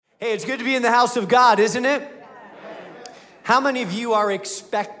Hey, it's good to be in the house of God, isn't it? How many of you are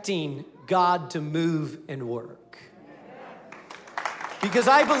expecting God to move and work? Because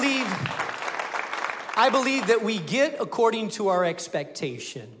I believe that we get according to our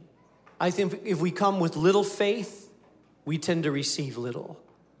expectation. I think if we come with little faith, we tend to receive little.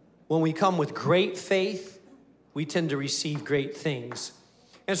 When we come with great faith, we tend to receive great things.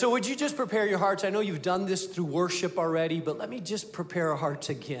 And so would you just prepare your hearts? I know you've done this through worship already, but let me just prepare our hearts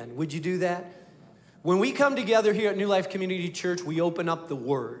again. Would you do that? When we come together here at New Life Community Church, we open up the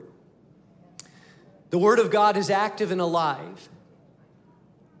Word. The Word of God is active and alive.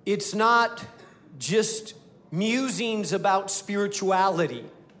 It's not just musings about spirituality.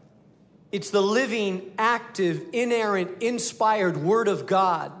 It's the living, active, inerrant, inspired Word of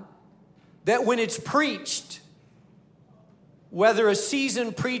God that when it's preached, whether a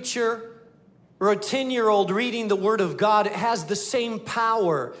seasoned preacher or a 10-year-old reading the Word of God, it has the same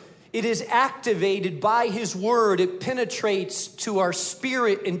power. It is activated by His Word. It penetrates to our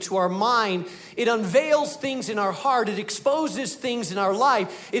spirit and to our mind. It unveils things in our heart. It exposes things in our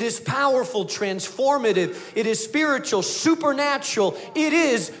life. It is powerful, transformative. It is spiritual, supernatural. It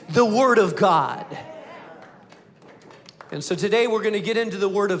is the Word of God. And so today we're going to get into the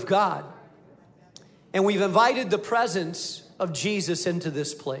Word of God. And we've invited the presence of Jesus into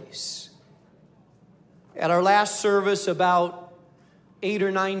this place. At our last service, about 8 or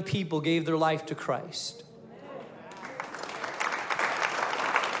 9 people gave their life to Christ.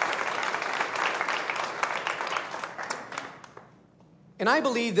 And I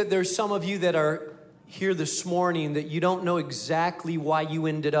believe that there's some of you that are here this morning that you don't know exactly why you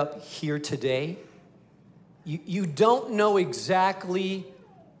ended up here today. You don't know exactly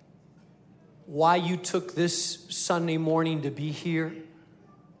why you took this Sunday morning to be here.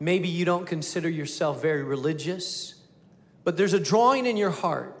 Maybe you don't consider yourself very religious, but there's a drawing in your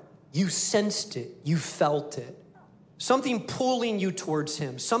heart. You sensed it. You felt it. Something pulling you towards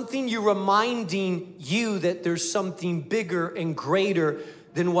Him. Something you reminding you that there's something bigger and greater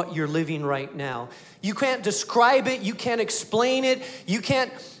than what you're living right now. You can't describe it. You can't explain it. You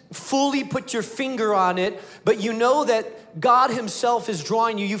can't fully put your finger on it, but you know that God Himself is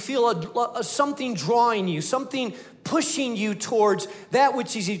drawing you. You feel something drawing you, something pushing you towards that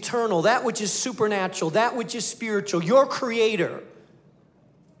which is eternal, that which is supernatural, that which is spiritual, your Creator.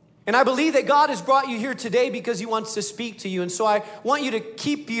 And I believe that God has brought you here today because He wants to speak to you. And so I want you to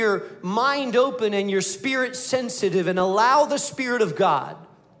keep your mind open and your spirit sensitive and allow the Spirit of God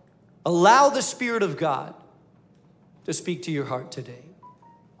to speak to your heart today.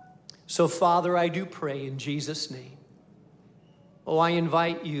 So, Father, I do pray in Jesus' name. Oh, I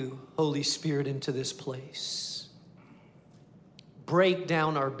invite you, Holy Spirit, into this place. Break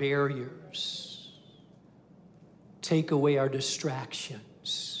down our barriers. Take away our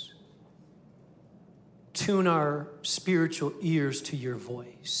distractions. Tune our spiritual ears to your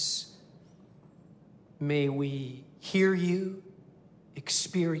voice. May we hear you,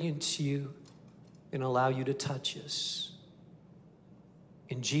 experience you, and allow you to touch us.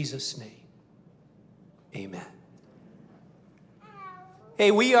 In Jesus' name, amen. Hey,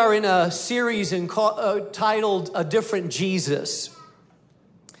 we are in a series titled A Different Jesus.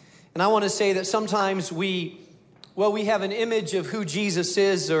 And I want to say that sometimes we have an image of who Jesus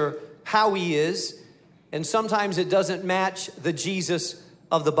is or how He is, and sometimes it doesn't match the Jesus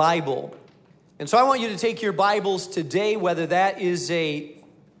of the Bible. And so I want you to take your Bibles today, whether that is a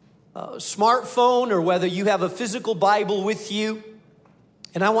smartphone or whether you have a physical Bible with you.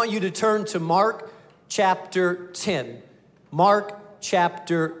 And I want you to turn to Mark chapter 10. Mark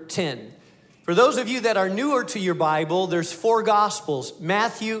chapter 10. For those of you that are newer to your Bible, there's 4 Gospels: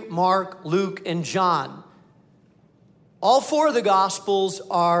 Matthew, Mark, Luke, and John. All 4 of the Gospels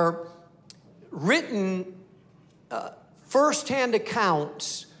are written firsthand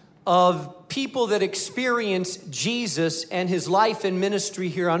accounts of people that experienced Jesus and His life and ministry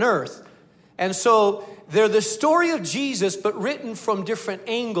here on earth. And so they're the story of Jesus, but written from different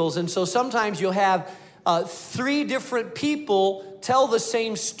angles. And so sometimes you'll have 3 different people tell the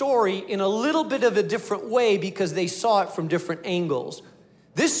same story in a little bit of a different way because they saw it from different angles.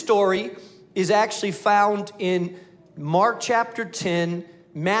 This story is actually found in Mark chapter 10,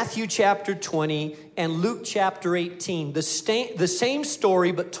 Matthew chapter 20, and Luke chapter 18. The same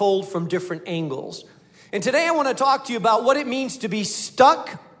story, but told from different angles. And today I want to talk to you about what it means to be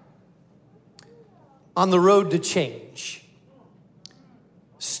stuck on the road to change.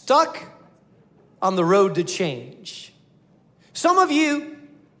 Stuck on the road to change. Some of you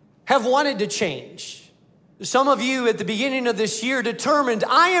have wanted to change. Some of you at the beginning of this year determined,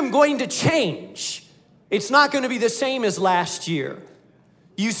 I am going to change. It's not going to be the same as last year.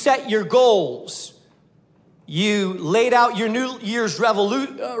 You set your goals. You laid out your New Year's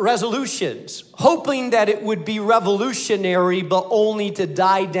resolutions, hoping that it would be revolutionary, but only to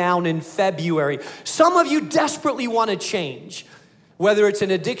die down in February. Some of you desperately want to change. Whether it's an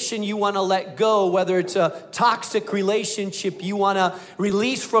addiction you want to let go, whether it's a toxic relationship you want to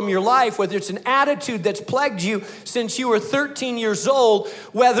release from your life, whether it's an attitude that's plagued you since you were 13 years old,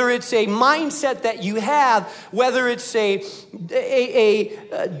 whether it's a mindset that you have, whether it's a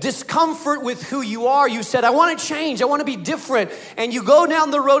discomfort with who you are. You said, I want to change, I want to be different. And you go down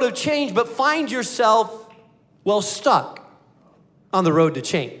the road of change, but find yourself, stuck on the road to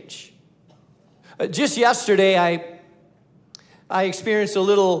change. Just yesterday, I experienced a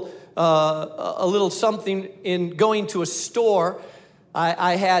little something in going to a store.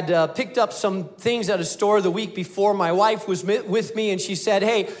 I had picked up some things at a store the week before. My wife was with me, and she said,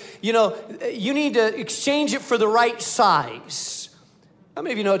 hey, you need to exchange it for the right size. How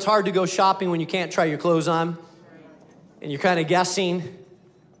many of you know it's hard to go shopping when you can't try your clothes on, and you're kind of guessing?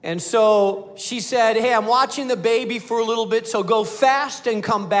 And so she said, hey, I'm watching the baby for a little bit, so go fast and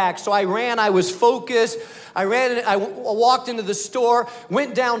come back. So I ran, I was focused. I walked into the store,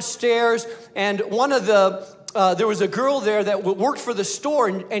 went downstairs, and there was a girl there that worked for the store,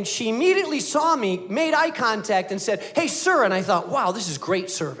 and she immediately saw me, made eye contact, and said, hey, sir. And I thought, wow, this is great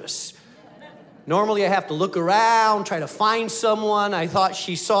service. Normally I have to look around, try to find someone. I thought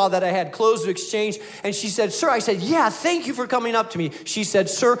she saw that I had clothes to exchange, and she said, sir. I said, yeah, thank you for coming up to me. She said,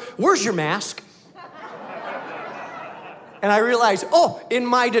 sir, where's your mask? And I realized, in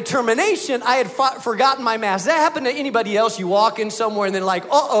my determination, I had forgotten my mask. That happened to anybody else. You walk in somewhere and then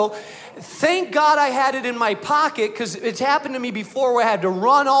thank God I had it in my pocket, because it's happened to me before where I had to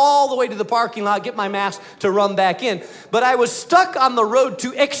run all the way to the parking lot, get my mask to run back in. But I was stuck on the road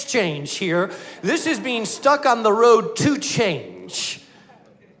to exchange here. This is being stuck on the road to change.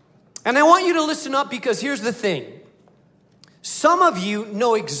 And I want you to listen up, because here's the thing. Some of you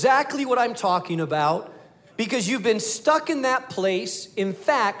know exactly what I'm talking about, because you've been stuck in that place. In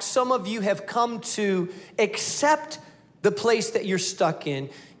fact, some of you have come to accept the place that you're stuck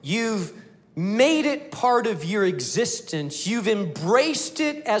in. You've made it part of your existence. You've embraced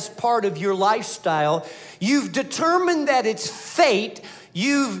it as part of your lifestyle. You've determined that it's fate.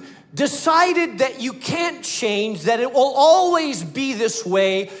 You've decided that you can't change, that it will always be this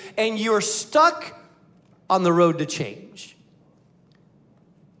way, and you're stuck on the road to change.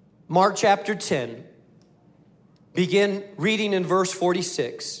 Mark chapter 10. Begin reading in verse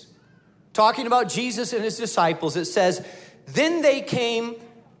 46. Talking about Jesus and his disciples, it says, then they came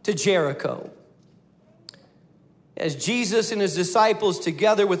to Jericho. As Jesus and his disciples,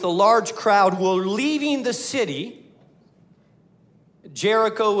 together with a large crowd, were leaving the city.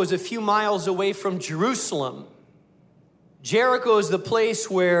 Jericho was a few miles away from Jerusalem. Jericho is the place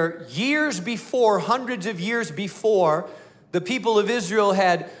where years before, hundreds of years before, the people of Israel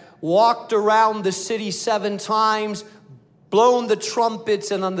had walked around the city 7 times, blown the trumpets,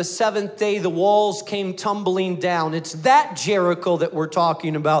 and on the 7th day, the walls came tumbling down. It's that Jericho that we're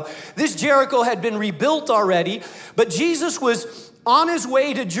talking about. This Jericho had been rebuilt already, but Jesus was on his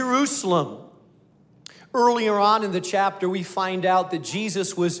way to Jerusalem. Earlier on in the chapter, we find out that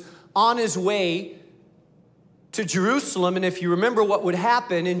Jesus was on his way to Jerusalem, and if you remember what would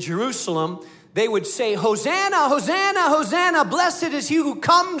happen in Jerusalem, they would say, Hosanna, Hosanna, Hosanna, blessed is he who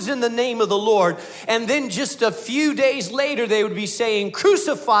comes in the name of the Lord. And then just a few days later, they would be saying,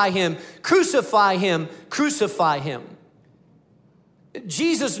 crucify him, crucify him, crucify him.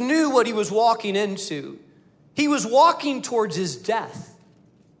 Jesus knew what he was walking into. He was walking towards his death,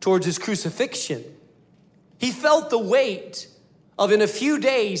 towards his crucifixion. He felt the weight of in a few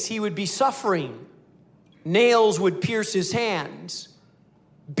days he would be suffering. Nails would pierce his hands.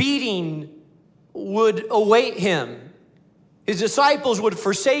 Beating would await him. His disciples would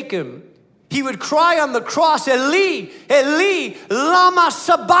forsake him. He would cry on the cross, Eli, Eli, lama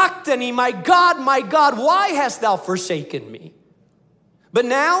sabachthani, my God, why hast thou forsaken me? But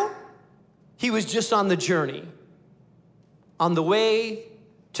now, he was just on the journey, on the way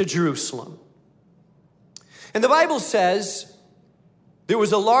to Jerusalem. And the Bible says there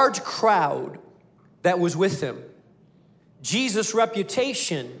was a large crowd that was with him. Jesus'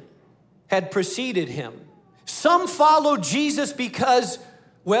 reputation had preceded him. Some followed Jesus because,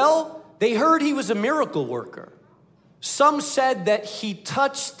 they heard he was a miracle worker. Some said that he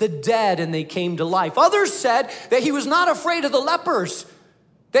touched the dead and they came to life. Others said that he was not afraid of the lepers,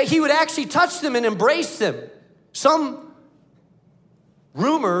 that he would actually touch them and embrace them. Some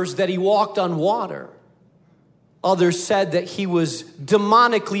rumors that he walked on water. Others said that he was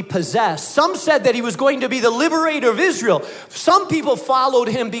demonically possessed. Some said that he was going to be the liberator of Israel. Some people followed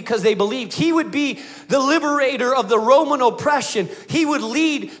him because they believed he would be the liberator of the Roman oppression. He would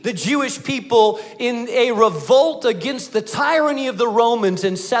lead the Jewish people in a revolt against the tyranny of the Romans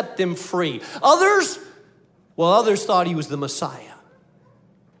and set them free. Others thought he was the Messiah.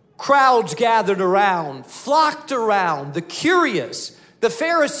 Crowds gathered around, flocked around, the curious. The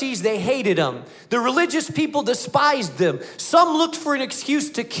Pharisees, they hated him. The religious people despised them. Some looked for an excuse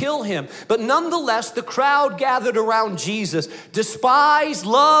to kill him. But nonetheless, the crowd gathered around Jesus. Despised,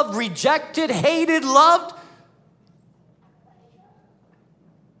 loved, rejected, hated, loved.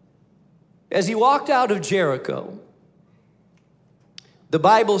 As he walked out of Jericho, the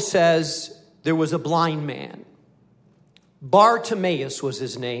Bible says there was a blind man. Bartimaeus was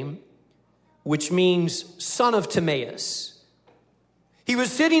his name, which means son of Timaeus. He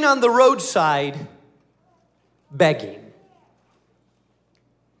was sitting on the roadside begging.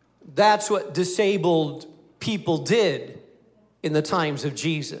 That's what disabled people did in the times of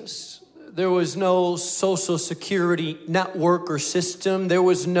Jesus. There was no social security network or system. There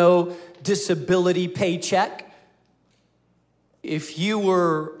was no disability paycheck. If you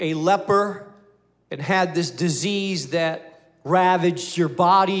were a leper and had this disease that ravaged your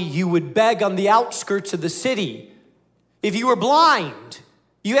body, you would beg on the outskirts of the city. If you were blind,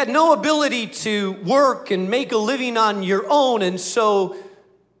 you had no ability to work and make a living on your own, and so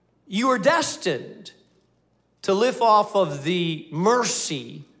you were destined to live off of the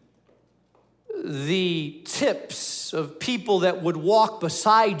mercy, the tips of people that would walk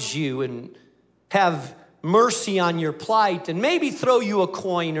beside you and have mercy on your plight and maybe throw you a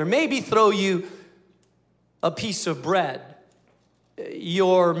coin or maybe throw you a piece of bread.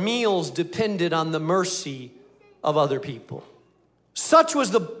 Your meals depended on the mercy of other people. Such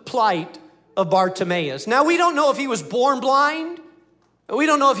was the plight of Bartimaeus. Now, we don't know if he was born blind. We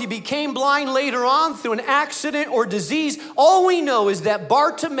don't know if he became blind later on through an accident or disease. All we know is that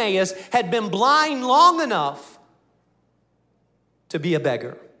Bartimaeus had been blind long enough to be a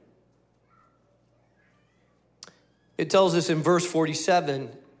beggar. It tells us in verse 47,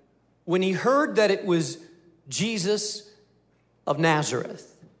 when he heard that it was Jesus of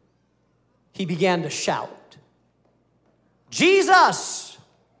Nazareth, he began to shout, Jesus,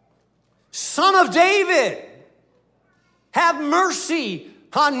 Son of David, have mercy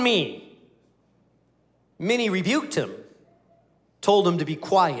on me. Many rebuked him, told him to be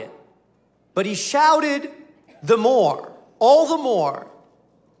quiet. But he shouted all the more,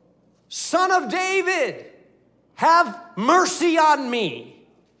 Son of David, have mercy on me.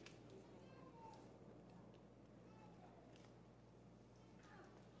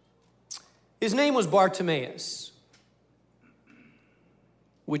 His name was Bartimaeus,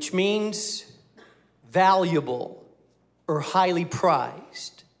 which means valuable or highly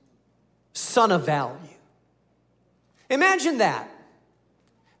prized, son of value. Imagine that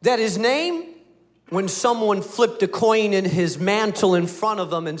his name, when someone flipped a coin in his mantle in front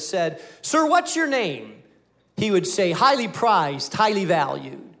of him and said, Sir, what's your name? He would say, highly prized, highly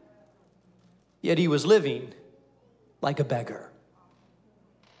valued. Yet he was living like a beggar.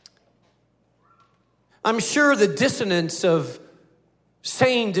 I'm sure the dissonance of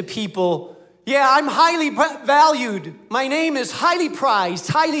saying to people, yeah, I'm highly valued. My name is highly prized,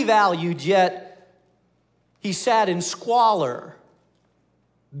 highly valued, yet he sat in squalor,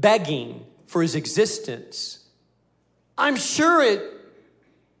 begging for his existence. I'm sure it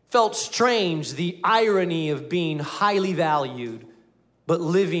felt strange, the irony of being highly valued, but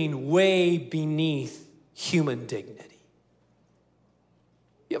living way beneath human dignity.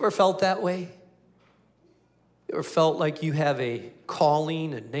 You ever felt that way? You ever felt like you have a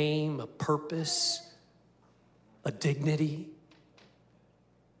calling, a name, a purpose, a dignity,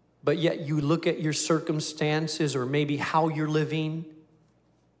 but yet you look at your circumstances or maybe how you're living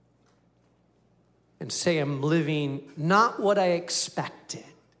and say, I'm living not what I expected.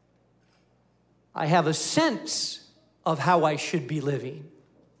 I have a sense of how I should be living.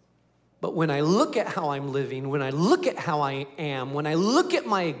 But when I look at how I'm living, when I look at how I am, when I look at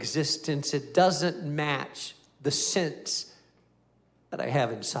my existence, it doesn't match the sense that I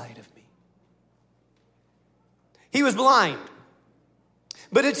have inside of me. He was blind.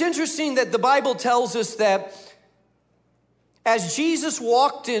 But it's interesting that the Bible tells us that as Jesus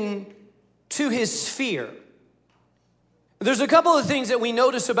walked into his sphere, there's a couple of things that we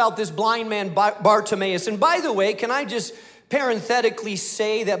notice about this blind man, Bartimaeus. And by the way, can I just parenthetically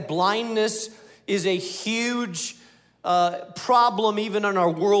say that blindness is a huge problem even in our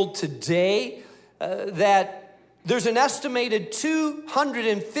world today, that There's an estimated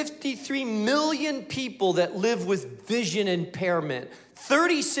 253 million people that live with vision impairment.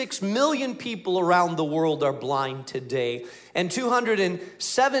 36 million people around the world are blind today, and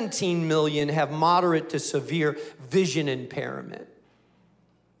 217 million have moderate to severe vision impairment.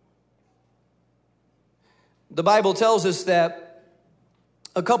 The Bible tells us that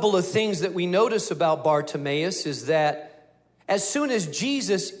a couple of things that we notice about Bartimaeus is that as soon as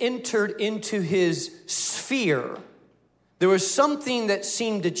Jesus entered into his sphere, there was something that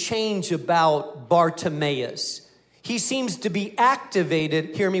seemed to change about Bartimaeus. He seems to be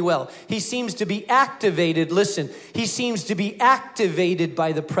activated, hear me well, he seems to be activated, listen, he seems to be activated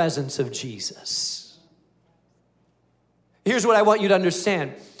by the presence of Jesus. Here's what I want you to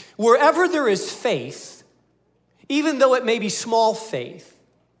understand. Wherever there is faith, even though it may be small faith,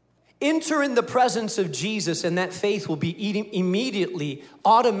 enter in the presence of Jesus and that faith will be immediately,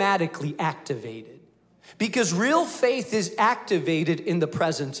 automatically activated. Because real faith is activated in the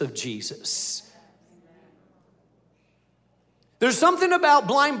presence of Jesus. There's something about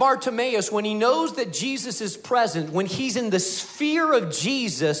blind Bartimaeus when he knows that Jesus is present, when he's in the sphere of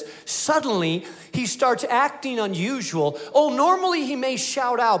Jesus, suddenly he starts acting unusual. Oh, normally he may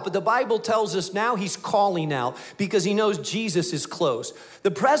shout out, but the Bible tells us now he's calling out because he knows Jesus is close.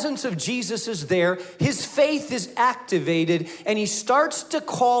 The presence of Jesus is there, his faith is activated, and he starts to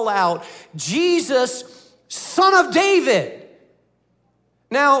call out, Jesus, Son of David.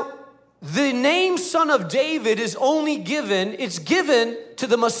 Now, the name Son of David is only given, it's given to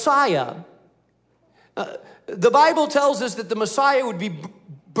the Messiah. The Bible tells us that the Messiah would be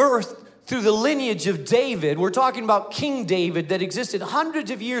birthed through the lineage of David. We're talking about King David that existed hundreds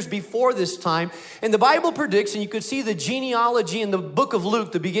of years before this time. And the Bible predicts, and you could see the genealogy in the book of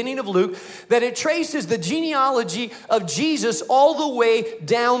Luke, the beginning of Luke, that it traces the genealogy of Jesus all the way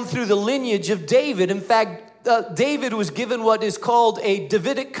down through the lineage of David. In fact, David was given what is called a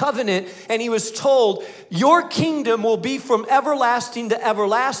Davidic covenant, and he was told, your kingdom will be from everlasting to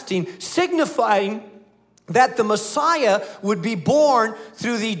everlasting, signifying that the Messiah would be born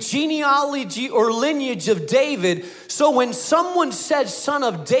through the genealogy or lineage of David. So when someone said Son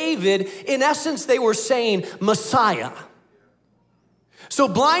of David, in essence, they were saying Messiah. So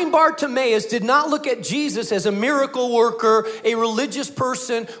blind Bartimaeus did not look at Jesus as a miracle worker, a religious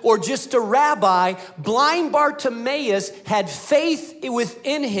person, or just a rabbi. Blind Bartimaeus had faith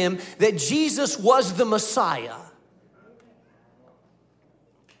within him that Jesus was the Messiah.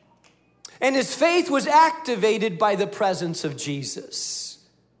 And his faith was activated by the presence of Jesus.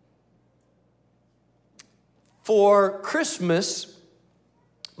 For Christmas,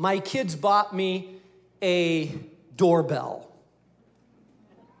 my kids bought me a doorbell.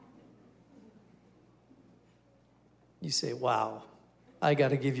 You say, wow, I got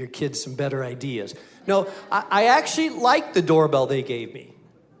to give your kids some better ideas. No, I actually like the doorbell they gave me.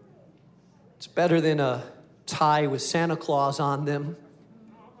 It's better than a tie with Santa Claus on them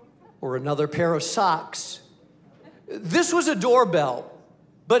or another pair of socks. This was a doorbell,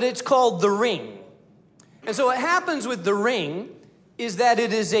 but it's called the Ring. And so what happens with the Ring is that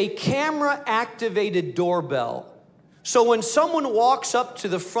it is a camera-activated doorbell. So when someone walks up to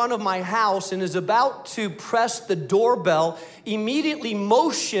the front of my house and is about to press the doorbell, immediately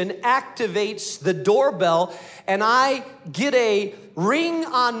motion activates the doorbell, and I get a ring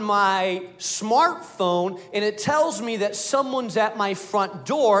on my smartphone, and it tells me that someone's at my front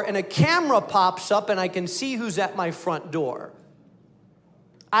door, and a camera pops up, and I can see who's at my front door.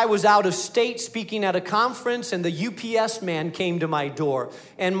 I was out of state speaking at a conference, and the UPS man came to my door,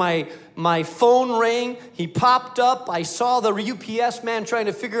 and my phone rang. He popped up. I saw the UPS man trying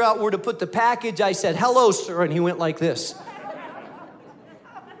to figure out where to put the package. I said, hello, sir, and he went like this.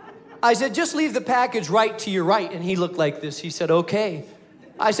 I said, just leave the package right to your right, and he looked like this. He said, okay.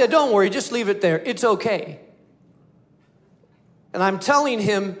 I said, don't worry, just leave it there. It's okay. And I'm telling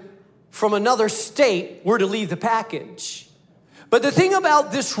him from another state where to leave the package. But the thing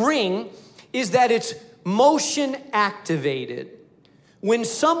about this ring is that it's motion activated. When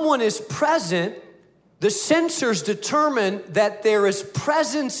someone is present, the sensors determine that there is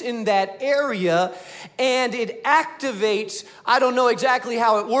presence in that area, and it activates, I don't know exactly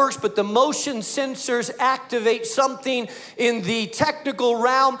how it works, but the motion sensors activate something in the technical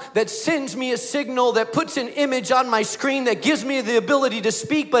realm that sends me a signal, that puts an image on my screen, that gives me the ability to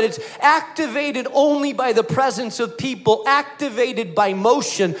speak, but it's activated only by the presence of people, activated by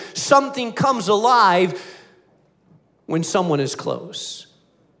motion. Something comes alive when someone is close.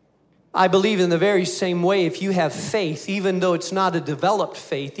 I believe in the very same way, if you have faith, even though it's not a developed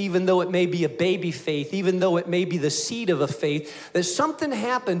faith, even though it may be a baby faith, even though it may be the seed of a faith, that something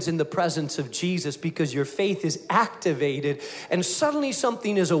happens in the presence of Jesus because your faith is activated and suddenly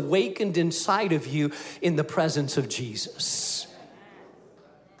something is awakened inside of you in the presence of Jesus.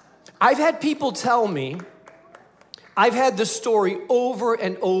 I've had people tell me, I've had this story over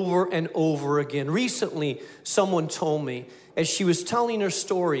and over and over again. Recently, someone told me, as she was telling her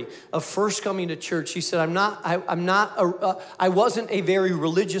story of first coming to church, she said, I wasn't a very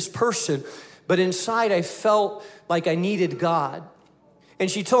religious person, but inside I felt like I needed God.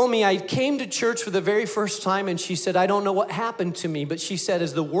 And she told me, I came to church for the very first time, and she said, I don't know what happened to me, but she said,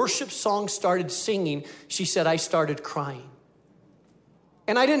 as the worship song started singing, she said, I started crying.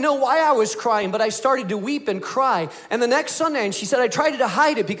 And I didn't know why I was crying, but I started to weep and cry. And the next Sunday, and she said, I tried to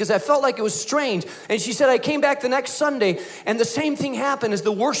hide it because I felt like it was strange. And she said, I came back the next Sunday, and the same thing happened. As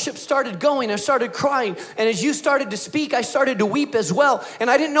the worship started going, I started crying. And as you started to speak, I started to weep as well. And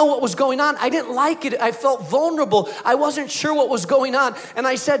I didn't know what was going on. I didn't like it. I felt vulnerable. I wasn't sure what was going on. And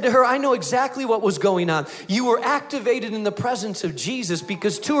I said to her, I know exactly what was going on. You were activated in the presence of Jesus,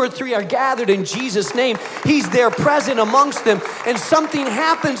 because 2 or 3 are gathered in Jesus' name. He's there present amongst them. And something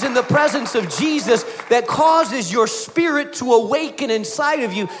happens in the presence of Jesus that causes your spirit to awaken inside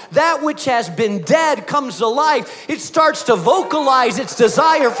of you. That which has been dead comes alive. It starts to vocalize its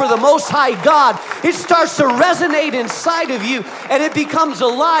desire for the Most High God. It starts to resonate inside of you, and it becomes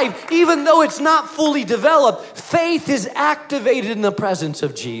alive even though it's not fully developed. Faith is activated in the presence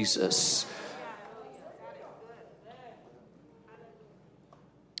of Jesus.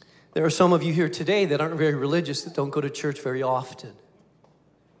 There are some of you here today that aren't very religious, that don't go to church very often.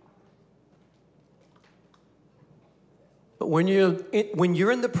 But when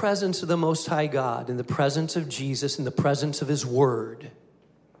you're in the presence of the Most High God, in the presence of Jesus, in the presence of His Word,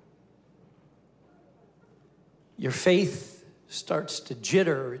 your faith starts to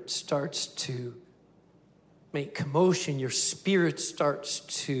jitter. It starts to make commotion. Your spirit starts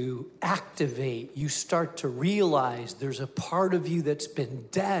to activate. You start to realize there's a part of you that's been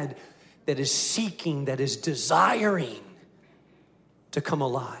dead, that is seeking, that is desiring to come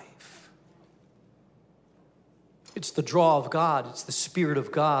alive. It's the draw of God. It's the Spirit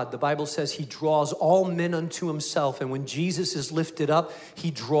of God. The Bible says He draws all men unto Himself. And when Jesus is lifted up,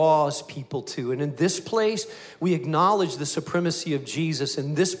 He draws people to. And in this place, we acknowledge the supremacy of Jesus.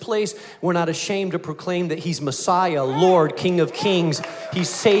 In this place, we're not ashamed to proclaim that He's Messiah, Lord, King of Kings. He's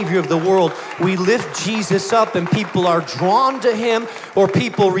Savior of the world. We lift Jesus up, and people are drawn to Him, or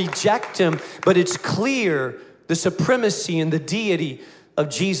people reject Him. But it's clear the supremacy and the deity of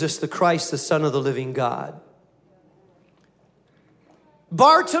Jesus the Christ, the Son of the living God.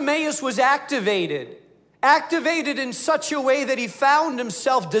 Bartimaeus was activated in such a way that he found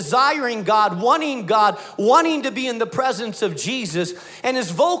himself desiring God, wanting to be in the presence of Jesus. And his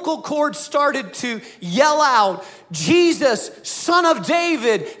vocal cords started to yell out, Jesus, Son of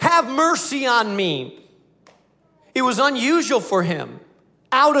David, have mercy on me. It was unusual for him,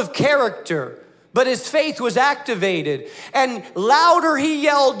 out of character. But his faith was activated. And louder he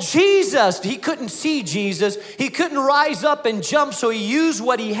yelled, Jesus. He couldn't see Jesus. He couldn't rise up and jump, so he used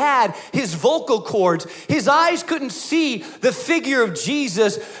what he had, his vocal cords. His eyes couldn't see the figure of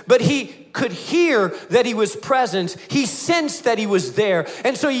Jesus, but he could hear that He was present. He sensed that He was there.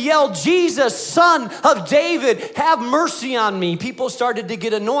 And so he yelled, Jesus, Son of David, have mercy on me. People started to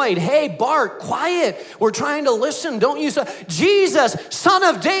get annoyed. Hey, Bart, quiet. We're trying to listen. Don't use Jesus, Son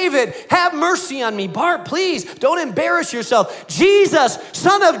of David, have mercy on me. Bart, please, don't embarrass yourself. Jesus,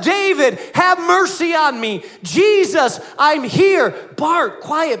 Son of David, have mercy on me. Jesus, I'm here. Bart,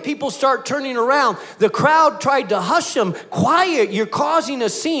 quiet. People start turning around. The crowd tried to hush him. Quiet, you're causing a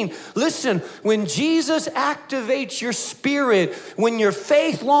scene. Listen, when Jesus activates your spirit, when your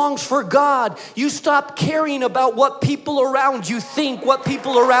faith longs for God, you stop caring about what people around you think, what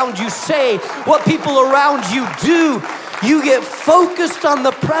people around you say, what people around you do. You get focused on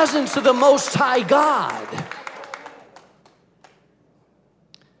the presence of the Most High God.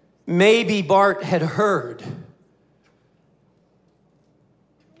 Maybe Bart had heard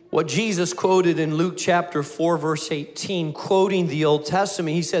what Jesus quoted in Luke chapter 4, verse 18, quoting the Old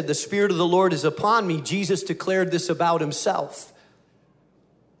Testament. He said, the Spirit of the Lord is upon me. Jesus declared this about Himself.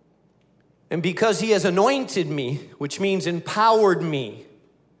 And because He has anointed me, which means empowered me,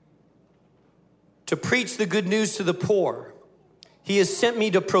 to preach the good news to the poor, He has sent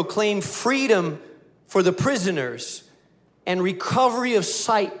me to proclaim freedom for the prisoners and recovery of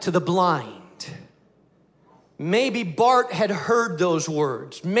sight to the blind. Maybe Bart had heard those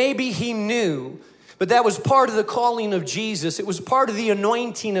words. Maybe he knew. But that was part of the calling of Jesus. It was part of the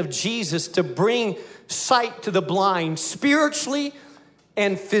anointing of Jesus to bring sight to the blind, spiritually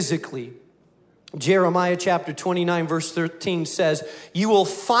and physically. Jeremiah chapter 29, verse 13 says, "You will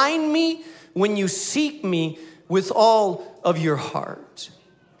find me when you seek me with all of your heart."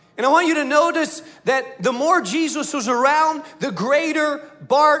 And I want you to notice that the more Jesus was around, the greater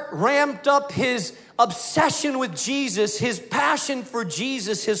Bart ramped up his obsession with Jesus, his passion for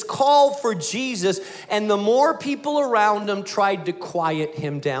Jesus, his call for Jesus, and the more people around him tried to quiet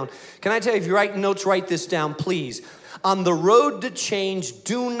him down. Can I tell you, if you're writing notes, write this down, please. On the road to change,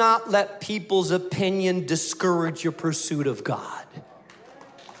 do not let people's opinion discourage your pursuit of God.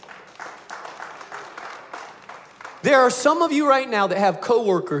 There are some of you right now that have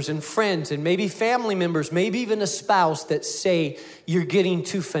coworkers and friends and maybe family members, maybe even a spouse that say you're getting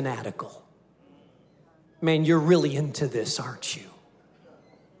too fanatical. Man, you're really into this, aren't you?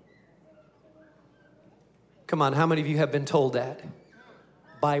 Come on, how many of you have been told that?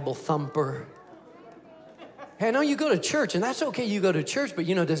 Bible thumper. Hey, I know you go to church, and that's okay, you go to church, but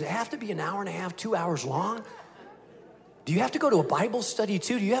does it have to be an hour and a half, 2 hours long? Do you have to go to a Bible study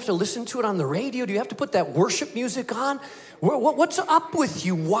too? Do you have to listen to it on the radio? Do you have to put that worship music on? What's up with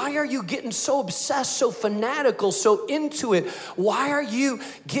you? Why are you getting so obsessed, so fanatical, so into it? Why are you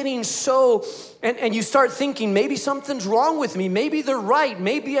getting so, and you start thinking, maybe something's wrong with me. Maybe they're right.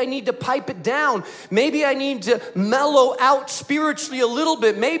 Maybe I need to pipe it down. Maybe I need to mellow out spiritually a little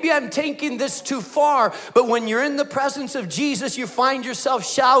bit. Maybe I'm taking this too far. But when you're in the presence of Jesus, you find yourself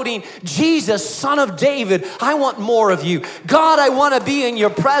shouting, "Jesus, Son of David, I want more of you. God, I want to be in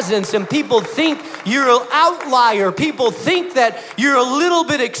your presence." And people think you're an outlier. People think that you're a little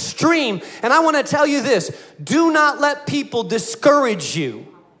bit extreme. And I want to tell you this, do not let people discourage you.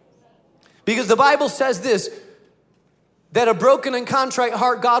 Because the Bible says this, that a broken and contrite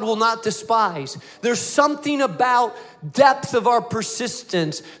heart God will not despise. There's something about depth of our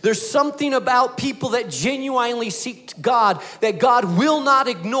persistence. There's something about people that genuinely seek God that God will not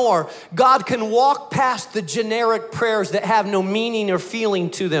ignore. God can walk past the generic prayers that have no meaning or feeling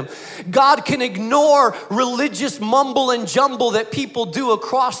to them. God can ignore religious mumble and jumble that people do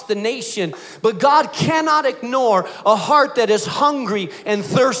across the nation. But God cannot ignore a heart that is hungry and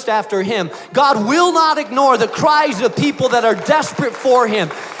thirst after Him. God will not ignore the cries of people that are desperate for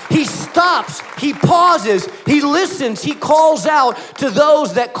Him. He stops, He pauses, He listens, He calls out to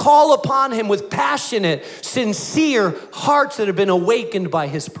those that call upon Him with passionate, sincere hearts that have been awakened by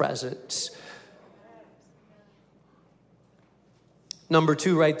His presence. Number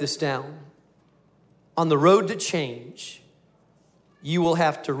 2, write this down. On the road to change, you will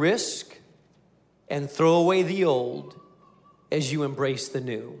have to risk and throw away the old as you embrace the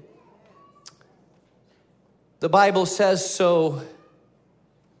new. The Bible says so.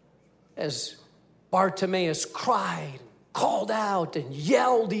 As Bartimaeus cried, called out, and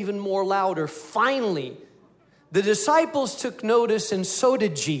yelled even more louder, finally, the disciples took notice, and so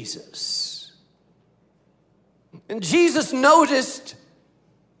did Jesus. And Jesus noticed.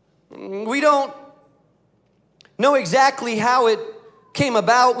 We don't know exactly how it came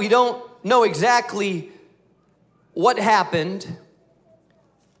about. We don't know exactly what happened.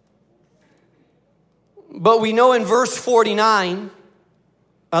 But we know in verse 49,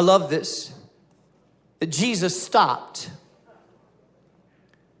 I love this, that Jesus stopped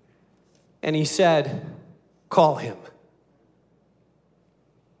and He said, "Call him."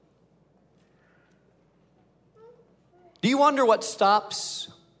 Do you wonder what stops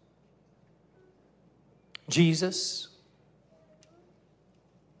Jesus?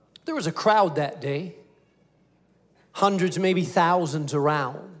 There was a crowd that day, hundreds, maybe thousands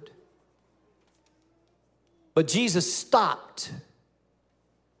around. But Jesus stopped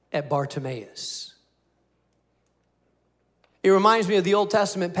at Bartimaeus. It reminds me of the Old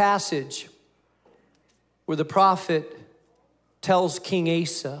Testament passage where the prophet tells King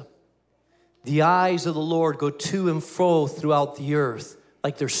Asa, the eyes of the Lord go to and fro throughout the earth,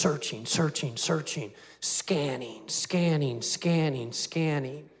 like they're searching, scanning,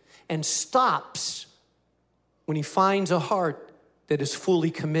 and stops when He finds a heart that is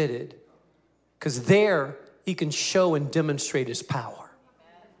fully committed, because there He can show and demonstrate His power.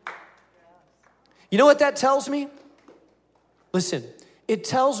 You know what that tells me? Listen, it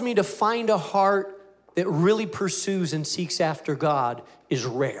tells me to find a heart that really pursues and seeks after God is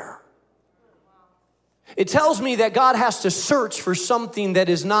rare. It tells me that God has to search for something that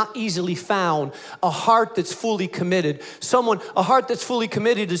is not easily found, a heart that's fully committed. A heart that's fully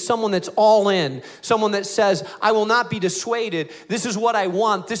committed is someone that's all in, someone that says, "I will not be dissuaded. This is what I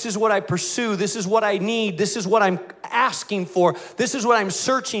want. This is what I pursue. This is what I need. This is what I'm asking for. This is what I'm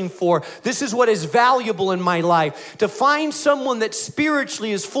searching for. This is what is valuable in my life. To find someone that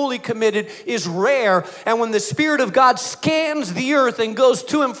spiritually is fully committed is rare. And when the Spirit of God scans the earth and goes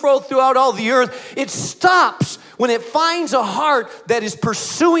to and fro throughout all the earth, it stops when it finds a heart that is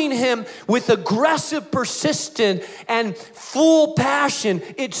pursuing Him with aggressive, persistent, and full passion.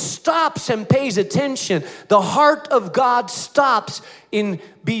 It stops and pays attention. The heart of God stops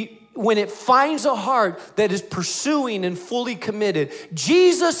when it finds a heart that is pursuing and fully committed.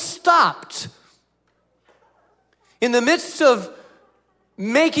 Jesus stopped in the midst of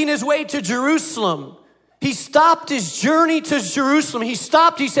making His way to Jerusalem. He stopped His journey to Jerusalem. He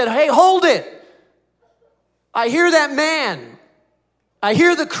stopped. He said, hey, hold it. I hear that man. I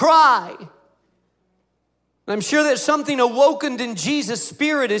hear the cry. And I'm sure that something awokened in Jesus'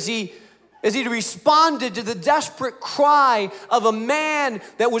 spirit as he responded to the desperate cry of a man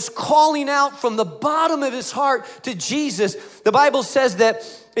that was calling out from the bottom of his heart to Jesus. The Bible says that,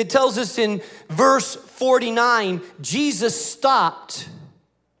 it tells us in verse 49, Jesus stopped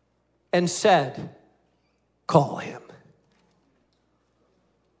and said, call him.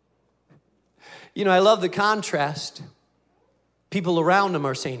 You know, I love the contrast. People around him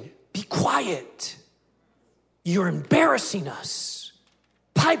are saying, be quiet. You're embarrassing us.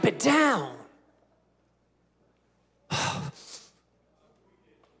 Pipe it down.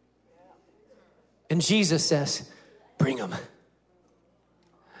 And Jesus says, bring him.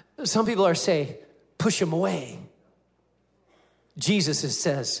 Some people are saying, push him away. Jesus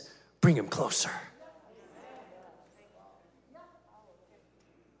says, bring him closer.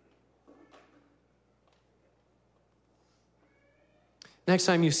 Next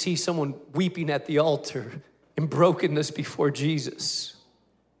time you see someone weeping at the altar in brokenness before Jesus,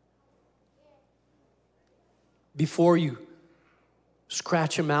 before you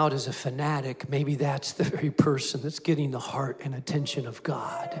scratch them out as a fanatic, maybe that's the very person that's getting the heart and attention of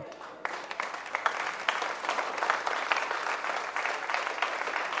God.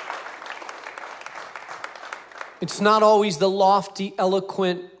 It's not always the lofty,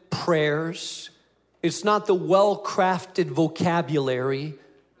 eloquent prayers. It's not the well-crafted vocabulary.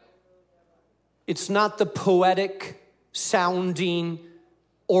 It's not the poetic sounding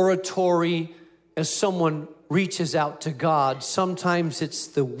oratory as someone reaches out to God. Sometimes it's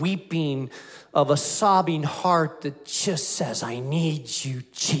the weeping of a sobbing heart that just says, I need you,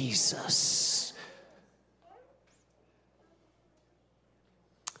 Jesus.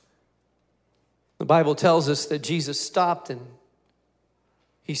 The Bible tells us that Jesus stopped and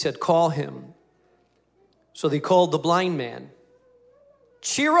he said, call him. So they called the blind man.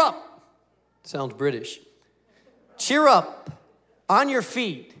 Cheer up. Sounds British. Cheer up. On your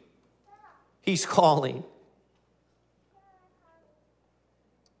feet. He's calling.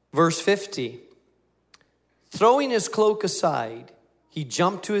 Verse 50. Throwing his cloak aside, he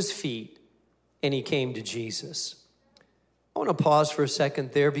jumped to his feet and he came to Jesus. I want to pause for a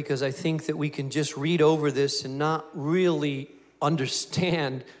second there because I think that we can just read over this and not really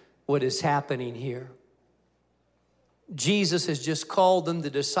understand what is happening here. Jesus has just called them. The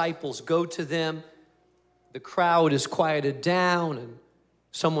disciples go to them. The crowd is quieted down and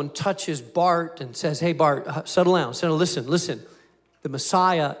someone touches Bart and says, hey, Bart, settle down. Listen. The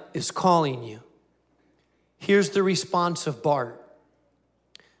Messiah is calling you. Here's the response of Bart.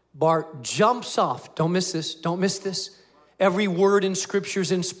 Bart jumps off. Don't miss this. Every word in Scripture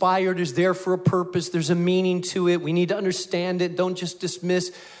is inspired, is there for a purpose. There's a meaning to it. We need to understand it. Don't just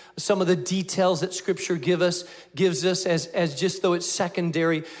dismiss some of the details that Scripture gives us as just though it's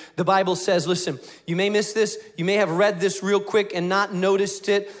secondary. The Bible says, listen, you may miss this. You may have read this real quick and not noticed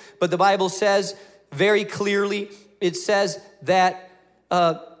it. But the Bible says very clearly, it says that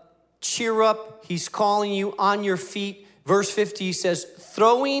cheer up. He's calling you on your feet. Verse 50, he says,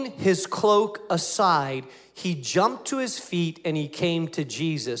 throwing his cloak aside, he jumped to his feet and he came to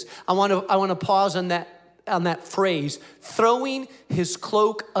Jesus. I want to pause on that phrase, throwing his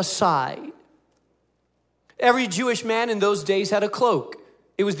cloak aside. Every Jewish man in those days had a cloak.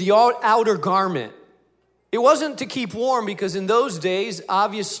 It was the outer garment. It wasn't to keep warm because in those days,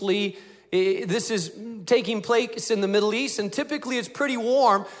 obviously, this is taking place in the Middle East and typically it's pretty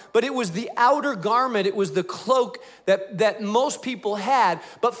warm, but it was the outer garment. It was the cloak that most people had.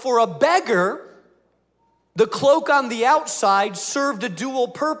 But for a beggar, the cloak on the outside served a dual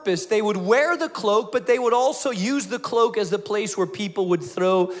purpose. They would wear the cloak, but they would also use the cloak as the place where people would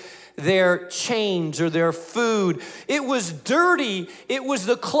throw their change or their food. It was dirty. It was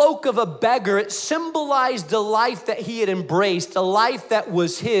the cloak of a beggar. It symbolized a life that he had embraced, a life that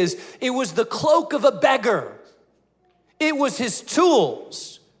was his. It was the cloak of a beggar. It was his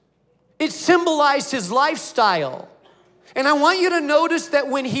tools. It symbolized his lifestyle. And I want you to notice that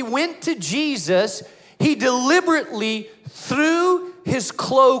when he went to Jesus, he deliberately threw his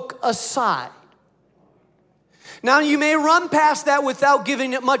cloak aside. Now, you may run past that without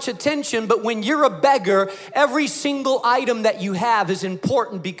giving it much attention, but when you're a beggar, every single item that you have is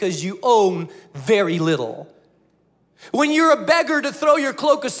important because you own very little. When you're a beggar, to throw your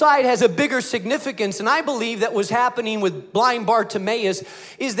cloak aside has a bigger significance, and I believe that was happening with blind Bartimaeus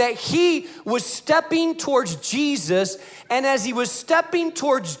is that he was stepping towards Jesus, and as he was stepping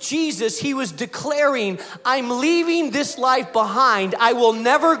towards Jesus, he was declaring, I'm leaving this life behind. I will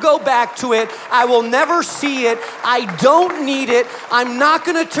never go back to it. I will never see it. I don't need it. I'm not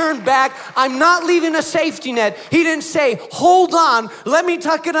going to turn back. I'm not leaving a safety net. He didn't say, hold on, let me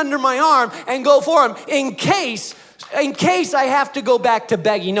tuck it under my arm and go for him in case I have to go back to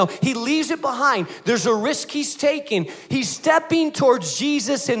begging. No, he leaves it behind. There's a risk he's taking. He's stepping towards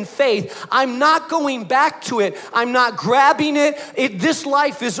Jesus in faith. I'm not going back to it. I'm not grabbing it. This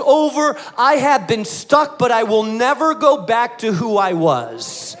life is over. I have been stuck, but I will never go back to who I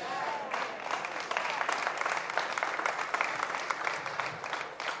was.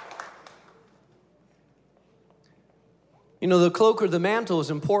 You know, the cloak or the mantle is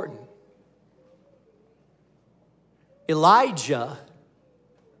important. Elijah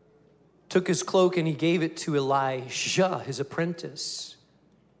took his cloak and he gave it to Elisha, his apprentice.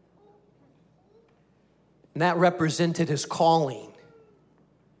 And that represented his calling.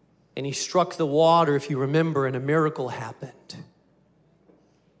 And he struck the water, if you remember, and a miracle happened.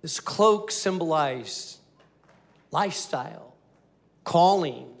 This cloak symbolized lifestyle,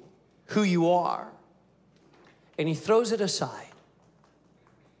 calling, who you are. And he throws it aside.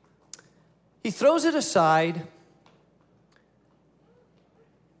 He throws it aside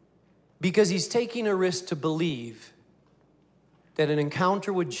because he's taking a risk to believe that an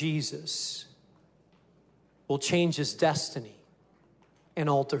encounter with Jesus will change his destiny and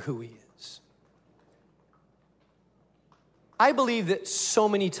alter who he is. I believe that so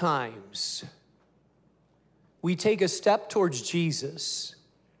many times we take a step towards Jesus,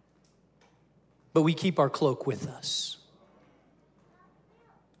 but we keep our cloak with us.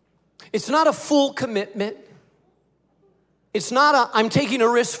 It's not a full commitment. It's not I'm taking a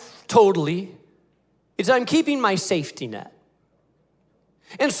risk totally. It's I'm keeping my safety net.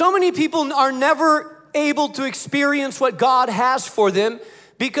 And so many people are never able to experience what God has for them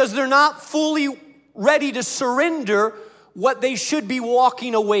because they're not fully ready to surrender what they should be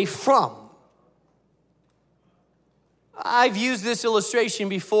walking away from. I've used this illustration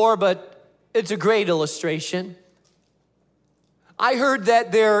before, but it's a great illustration. I heard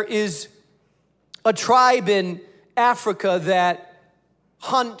that there is a tribe in Africa that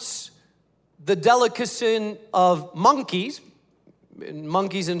hunts the delicacy of monkeys.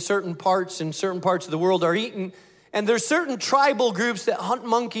 Monkeys in certain parts of the world are eaten. And there's certain tribal groups that hunt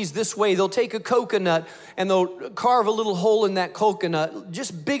monkeys this way. They'll take a coconut and they'll carve a little hole in that coconut,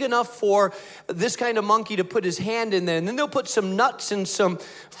 just big enough for this kind of monkey to put his hand in there. And then they'll put some nuts and some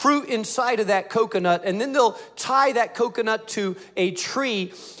fruit inside of that coconut. And then they'll tie that coconut to a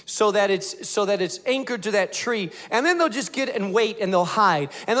tree so that it's anchored to that tree. And then they'll just get and wait and they'll hide.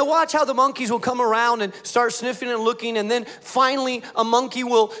 And they'll watch how the monkeys will come around and start sniffing and looking. And then finally a monkey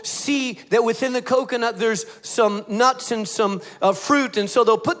will see that within the coconut there's some nuts and some fruit. And so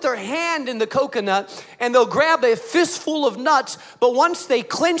they'll put their hand in the coconut and they'll grab a fistful of nuts. But once they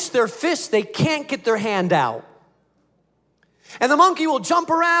clench their fist, they can't get their hand out. And the monkey will jump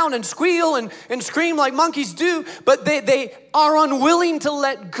around and squeal and scream like monkeys do, but they are unwilling to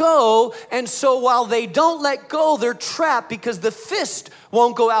let go. And so while they don't let go, they're trapped because the fist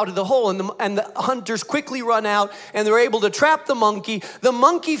won't go out of the hole. And the hunters quickly run out and they're able to trap the monkey. The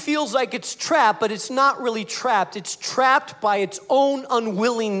monkey feels like it's trapped, but it's not really trapped. It's trapped by its own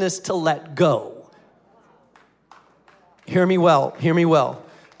unwillingness to let go. Hear me well, hear me well.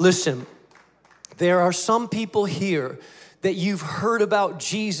 Listen, there are some people here that you've heard about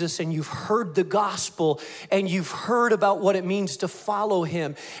Jesus and you've heard the gospel and you've heard about what it means to follow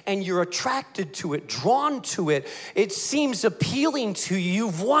him and you're attracted to it, drawn to it. It seems appealing to you.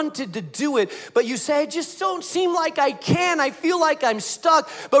 You've wanted to do it, but you say, I just don't seem like I can. I feel like I'm stuck.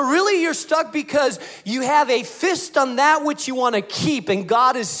 But really you're stuck because you have a fist on that which you want to keep. And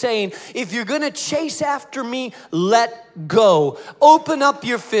God is saying, if you're going to chase after me, let go. Open up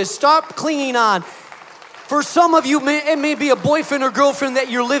your fist. Stop clinging on. For some of you, it may be a boyfriend or girlfriend that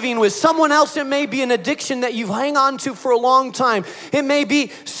you're living with. Someone else, it may be an addiction that you've hung on to for a long time. It may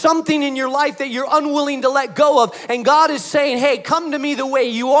be something in your life that you're unwilling to let go of. And God is saying, hey, come to me the way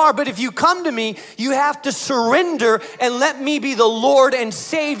you are. But if you come to me, you have to surrender and let me be the Lord and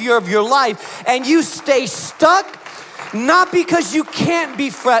Savior of your life. And you stay stuck Not because you can't be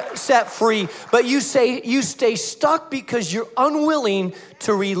set free, but you stay stuck because you're unwilling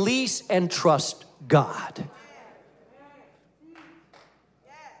to release and trust God.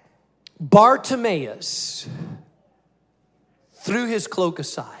 Bartimaeus threw his cloak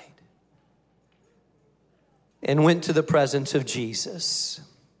aside and went to the presence of Jesus.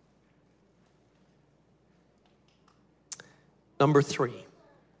 Number 3.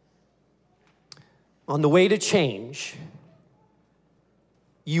 On the way to change,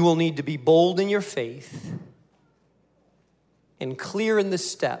 you will need to be bold in your faith and clear in the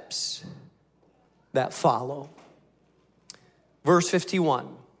steps that follow. Verse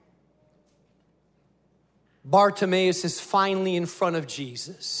 51. Bartimaeus is finally in front of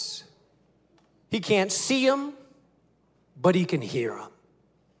Jesus. He can't see him, but he can hear him.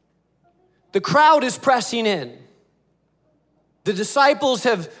 The crowd is pressing in. The disciples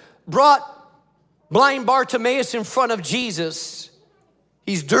have brought blind Bartimaeus in front of Jesus.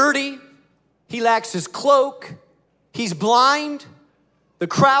 He's dirty. He lacks his cloak. He's blind. The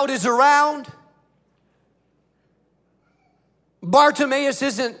crowd is around. Bartimaeus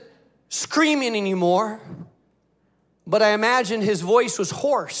isn't screaming anymore, but I imagine his voice was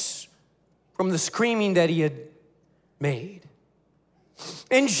hoarse from the screaming that he had made.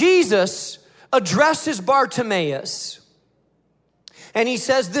 And Jesus addresses Bartimaeus, and he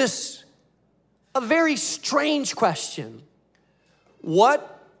says this, a very strange question.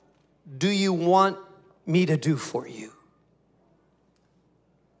 What do you want me to do for you?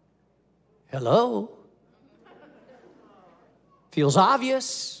 Hello? Feels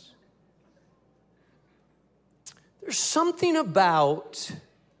obvious. There's something about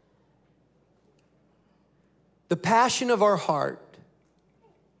the passion of our heart,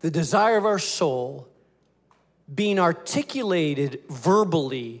 the desire of our soul, being articulated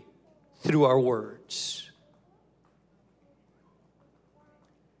verbally through our words.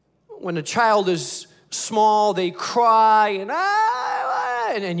 When a child is small, they cry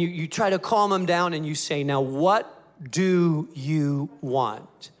and you try to calm them down and you say, now what do you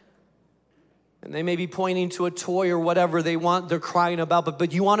want? And they may be pointing to a toy or whatever they want, they're crying about,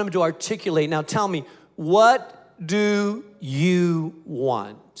 but you want them to articulate. Now tell me, what do you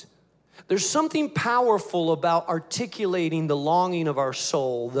want? There's something powerful about articulating the longing of our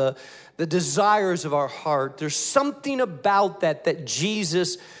soul, the desires of our heart. There's something about that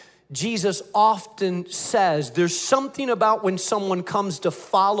Jesus often says. There's something about when someone comes to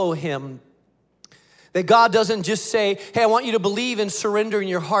follow him, that God doesn't just say, hey, I want you to believe and surrender in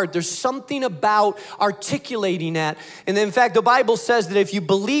your heart. There's something about articulating that. And in fact, the Bible says that if you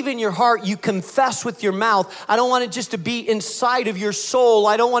believe in your heart, you confess with your mouth. I don't want it just to be inside of your soul.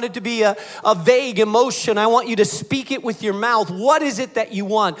 I don't want it to be a vague emotion. I want you to speak it with your mouth. What is it that you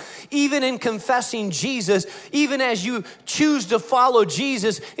want? Even in confessing Jesus, even as you choose to follow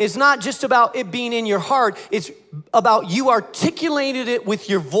Jesus, it's not just about it being in your heart. It's about you articulated it with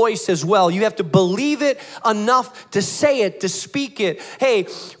your voice as well. You have to believe it enough to say it, to speak it. Hey,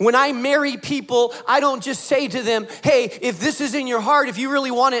 when I marry people, I don't just say to them, hey, if this is in your heart, if you really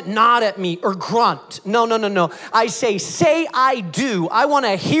want it, nod at me or grunt. No. I say I do. I want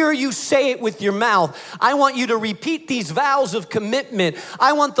to hear you say it with your mouth. I want you to repeat these vows of commitment.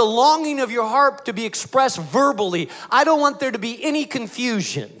 I want the longing of your heart to be expressed verbally. I don't want there to be any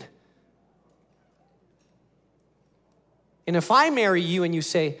confusion. And if I marry you and you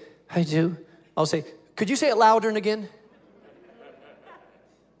say, I do, I'll say, could you say it louder and again?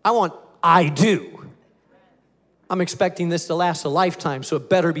 I do. I'm expecting this to last a lifetime, so it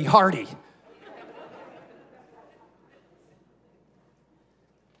better be hearty.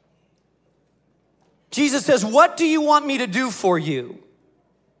 Jesus says, what do you want me to do for you?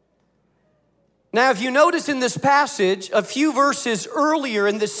 Now, if you notice in this passage, a few verses earlier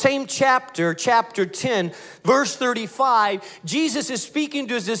in the same chapter, chapter 10, verse 35, Jesus is speaking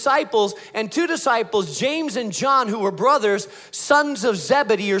to his disciples, and two disciples, James and John, who were brothers, sons of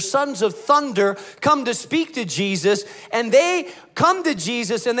Zebedee or sons of thunder, come to speak to Jesus, and they come to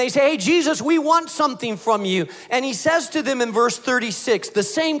Jesus and they say, hey, Jesus, we want something from you. And he says to them in verse 36, the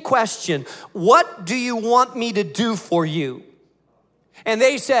same question, what do you want me to do for you? And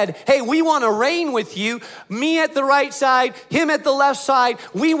they said, hey, we want to reign with you, me at the right side, him at the left side.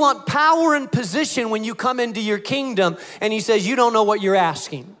 We want power and position when you come into your kingdom. And he says, you don't know what you're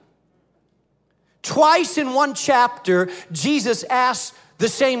asking. Twice in one chapter, Jesus asks the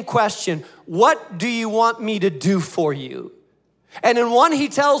same question, what do you want me to do for you? And in one, he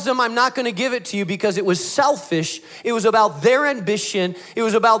tells them, I'm not going to give it to you because it was selfish. It was about their ambition. It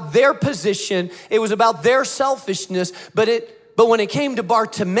was about their position. It was about their selfishness. But it But when it came to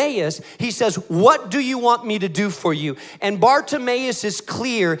Bartimaeus, he says, what do you want me to do for you? And Bartimaeus is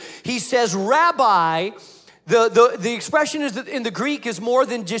clear. He says, Rabbi, the expression is that in the Greek is more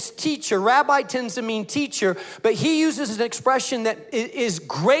than just teacher. Rabbi tends to mean teacher, but he uses an expression that is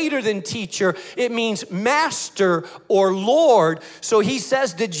greater than teacher. It means master or Lord. So he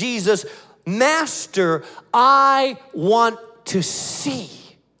says to Jesus, Master, I want to see.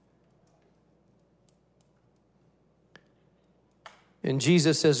 And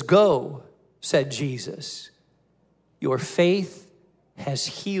Jesus says, go, said Jesus. Your faith has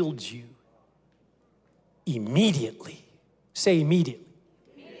healed you. Immediately. Say immediately.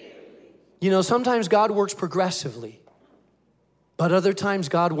 You know, sometimes God works progressively, but other times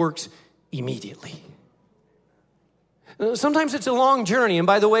God works immediately. Sometimes it's a long journey. And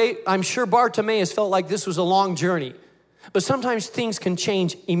by the way, I'm sure Bartimaeus felt like this was a long journey. But sometimes things can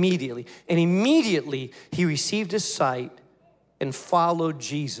change immediately. And immediately he received his sight and followed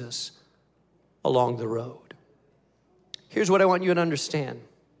Jesus along the road. Here's what I want you to understand.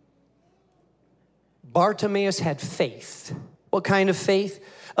 Bartimaeus had faith. What kind of faith?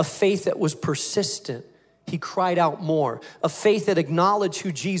 A faith that was persistent. He cried out more. A faith that acknowledged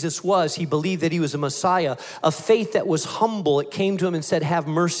who Jesus was. He believed that he was a Messiah. A faith that was humble. It came to him and said, have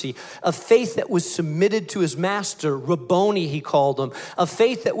mercy. A faith that was submitted to his master. Rabboni, he called him. A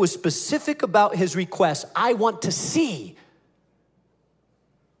faith that was specific about his request. I want to see.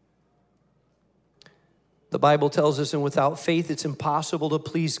 The Bible tells us, and without faith, it's impossible to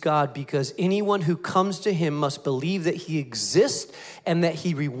please God, because anyone who comes to him must believe that he exists and that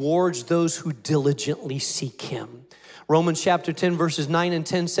he rewards those who diligently seek him. Romans chapter 10, verses 9 and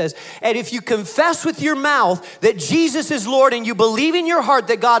 10 says, and if you confess with your mouth that Jesus is Lord and you believe in your heart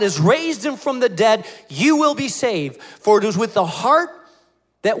that God has raised him from the dead, you will be saved. For it is with the heart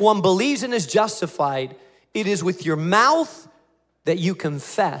that one believes and is justified. It is with your mouth that you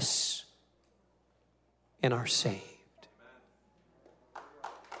confess and are saved.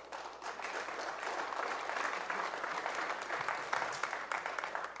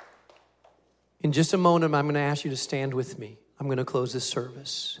 In just a moment, I'm going to ask you to stand with me. I'm going to close this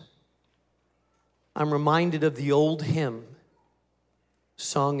service. I'm reminded of the old hymn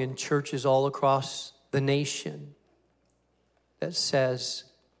sung in churches all across the nation that says,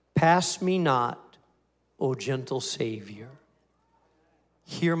 pass me not, O gentle Savior.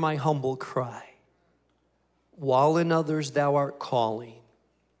 Hear my humble cry. While in others thou art calling,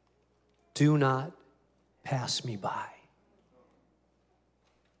 do not pass me by.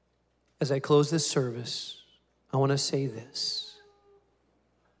 As I close this service, I want to say this.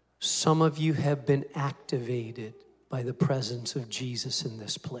 Some of you have been activated by the presence of Jesus in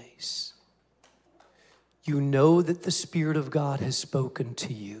this place. You know that the Spirit of God has spoken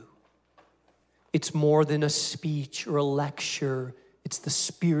to you. It's more than a speech or a lecture. It's the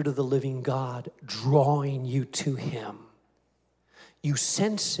Spirit of the living God drawing you to him. You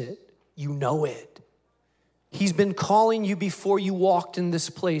sense it. You know it. He's been calling you before you walked in this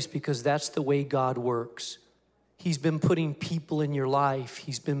place, because that's the way God works. He's been putting people in your life.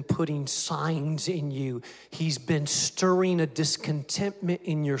 He's been putting signs in you. He's been stirring a discontentment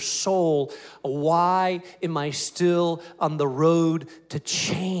in your soul. Why am I still on the road to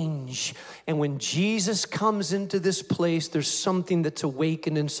change? And when Jesus comes into this place, there's something that's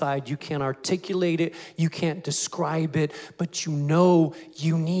awakened inside. You can't articulate it. You can't describe it. But you know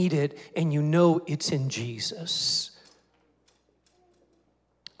you need it. And you know it's in Jesus.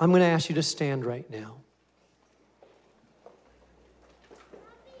 I'm going to ask you to stand right now.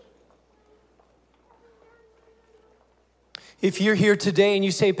 If you're here today and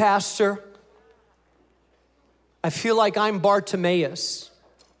you say, Pastor, I feel like I'm Bartimaeus.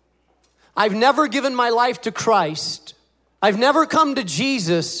 I've never given my life to Christ. I've never come to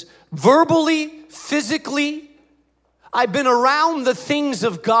Jesus verbally, physically. I've been around the things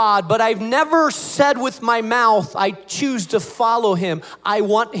of God, but I've never said with my mouth, I choose to follow him. I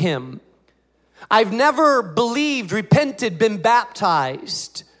want him. I've never believed, repented, been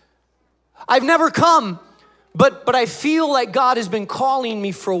baptized. I've never come. But I feel like God has been calling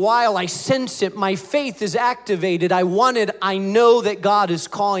me for a while. I sense it. My faith is activated. I know that God is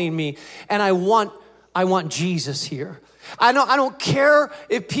calling me, and I want Jesus here. I don't care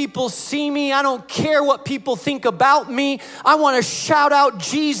if people see me. I don't care what people think about me. I want to shout out,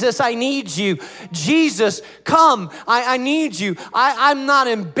 Jesus, I need you. Jesus, come, I need you. I'm not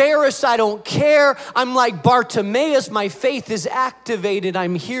embarrassed. I don't care. I'm like Bartimaeus. My faith is activated.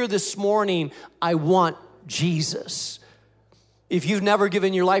 I'm here this morning. I want Jesus. If you've never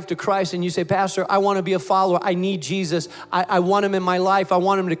given your life to Christ and you say, Pastor, I want to be a follower. I need Jesus. I want him in my life. I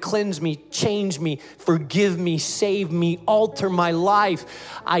want him to cleanse me, change me, forgive me, save me, alter my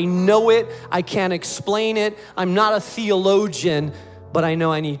life. I know it. I can't explain it. I'm not a theologian, but I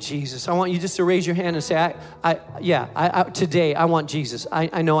know I need Jesus. I want you just to raise your hand and say, today I want Jesus.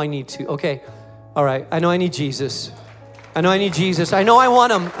 I know I need to. Okay. All right. I know I need Jesus. I know I need Jesus. I know I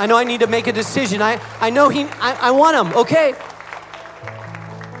want him. I know I need to make a decision. I know I want him. Okay.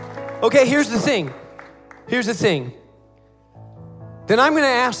 Okay, here's the thing. Here's the thing. Then I'm going to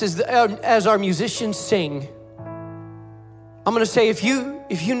ask as our musicians sing, I'm going to say, if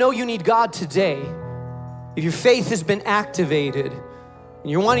you know you need God today, if your faith has been activated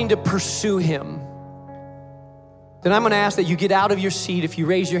and you're wanting to pursue him, then I'm going to ask that you get out of your seat. If you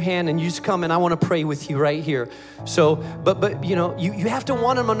raise your hand and you just come and I want to pray with you right here. So, but you know, you have to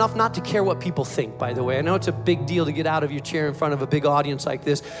want him enough not to care what people think, by the way. I know it's a big deal to get out of your chair in front of a big audience like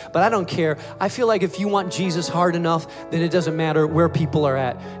this, but I don't care. I feel like if you want Jesus hard enough, then it doesn't matter where people are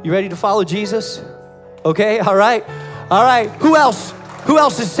at. You ready to follow Jesus? Okay, all right. All right, who else? Who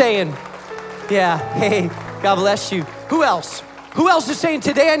else is saying? Yeah, hey, God bless you. Who else? Who else is saying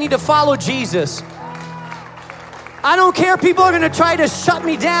today I need to follow Jesus? I don't care. People are going to try to shut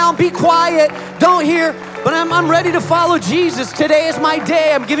me down. Be quiet. Don't hear. But I'm ready to follow Jesus. Today is my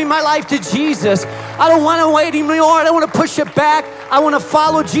day. I'm giving my life to Jesus. I don't want to wait anymore. I don't want to push it back. I want to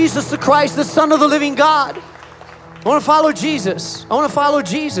follow Jesus the Christ, the Son of the living God. I want to follow Jesus. I want to follow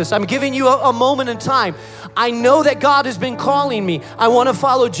Jesus. I'm giving you a moment in time. I know that God has been calling me. I want to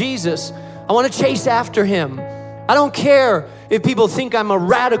follow Jesus. I want to chase after him. I don't care if people think I'm a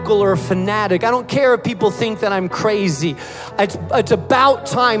radical or a fanatic. I don't care if people think that I'm crazy. It's about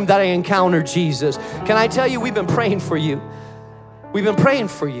time that I encounter Jesus. Can I tell you, we've been praying for you. We've been praying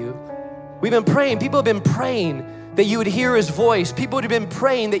for you. We've been praying. People have been praying that you would hear his voice. People have been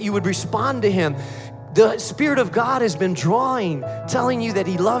praying that you would respond to him. The Spirit of God has been drawing, telling you that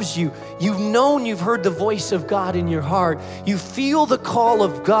he loves you. You've heard the voice of God in your heart. You feel the call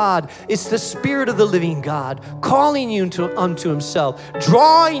of God. It's the Spirit of the living God calling you unto himself,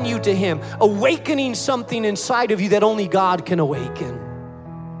 drawing you to him, awakening something inside of you that only God can awaken.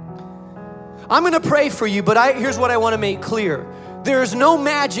 I'm going to pray for you, but here's what I want to make clear. There's no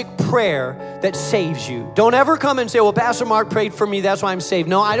magic prayer that saves you. Don't ever come and say, well, Pastor Mark prayed for me, that's why I'm saved.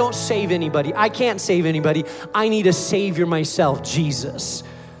 No, I don't save anybody. I can't save anybody. I need a Savior myself, Jesus.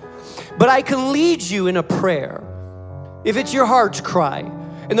 But I can lead you in a prayer if it's your heart's cry.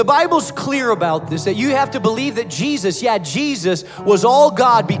 And the Bible's clear about this, that you have to believe that Jesus was all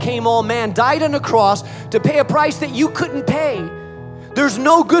God, became all man, died on a cross to pay a price that you couldn't pay. There's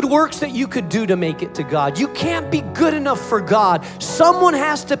no good works that you could do to make it to God. You can't be good enough for God. Someone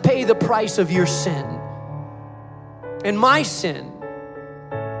has to pay the price of your sin. And my sin.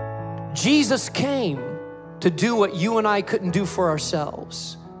 Jesus came to do what you and I couldn't do for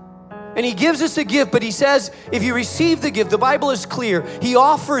ourselves. And he gives us a gift, but he says, if you receive the gift, the Bible is clear, he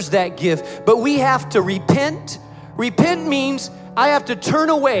offers that gift, but we have to repent. Repent means I have to turn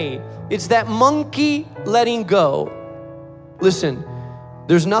away. It's that monkey letting go. Listen,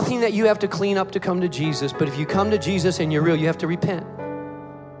 there's nothing that you have to clean up to come to Jesus, but if you come to Jesus and you're real, you have to repent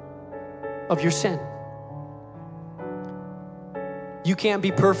of your sin. You can't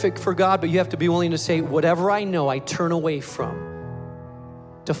be perfect for God, but you have to be willing to say, whatever I know, I turn away from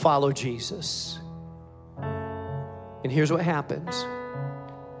to follow Jesus. And here's what happens.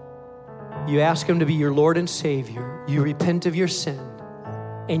 You ask him to be your Lord and Savior. You repent of your sin.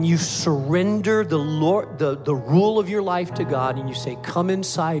 And you surrender the rule of your life to God, and you say, come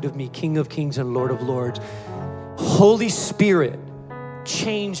inside of me, King of Kings and Lord of Lords. Holy Spirit,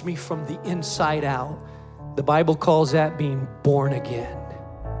 change me from the inside out. The Bible calls that being born again.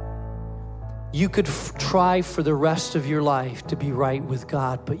 You could try for the rest of your life to be right with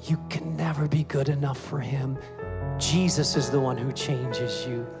God, but you can never be good enough for him. Jesus is the one who changes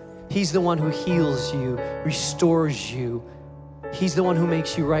you. He's the one who heals you, restores you. He's the one who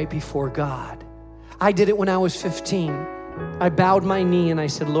makes you right before God. I did it when I was 15. I bowed my knee and I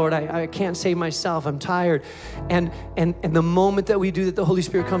said, Lord, I can't save myself. I'm tired. And the moment that we do that, the Holy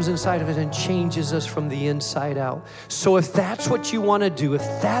Spirit comes inside of it and changes us from the inside out. So if that's what you want to do,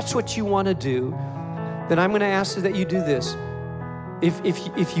 then I'm going to ask that you do this.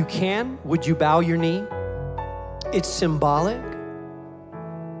 If you can, would you bow your knee? It's symbolic.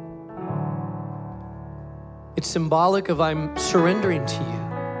 It's symbolic of I'm surrendering to you.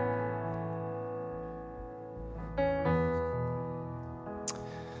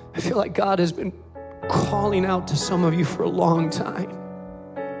 I feel like God has been calling out to some of you for a long time.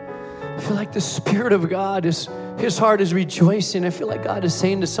 I feel like the Spirit of God is His heart is rejoicing. I feel like God is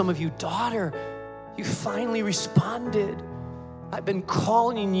saying to some of you, daughter, you finally responded. I've been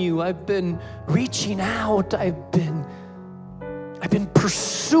calling you. I've been reaching out. I've been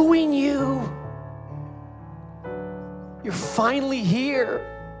pursuing you. You're finally here.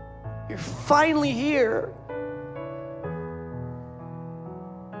 You're finally here.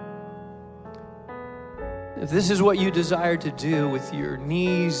 If this is what you desire to do with your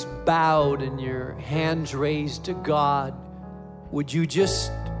knees bowed and your hands raised to God, would you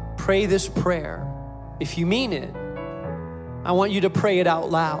just pray this prayer? If you mean it, I want you to pray it out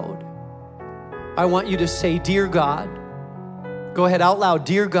loud. I want you to say, Dear God, go ahead out loud,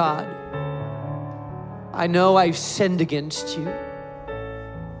 Dear God, I know I've sinned against you.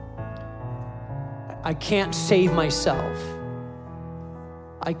 I can't save myself.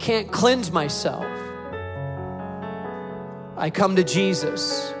 I can't cleanse myself. I come to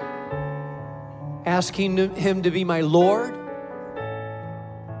Jesus, asking Him to be my Lord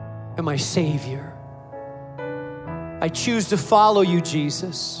and my Savior. I choose to follow you,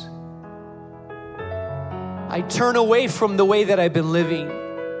 Jesus. I turn away from the way that I've been living.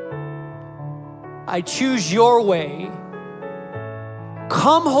 I choose your way.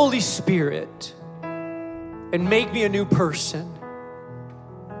 Come, Holy Spirit, and make me a new person.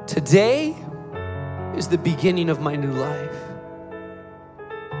 Today is the beginning of my new life.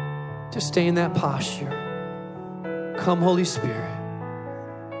 Just stay in that posture. Come, Holy Spirit.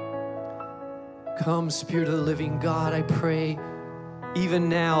 Come, Spirit of the living God. I pray even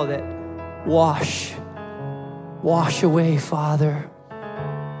now that wash away, Father.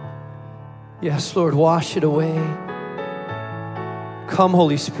 Yes, Lord, wash it away. Come,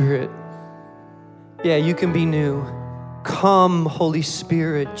 Holy Spirit. Yeah, you can be new. Come, Holy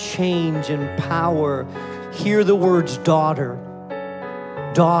Spirit, change and power. Hear the words, daughter,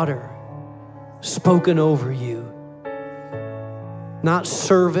 daughter, spoken over you. Not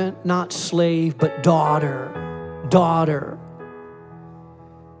servant, not slave, but daughter, daughter.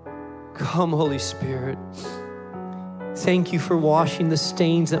 Come, Holy Spirit. Thank you for washing the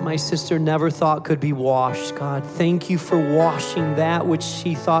stains that my sister never thought could be washed, God. Thank you for washing that which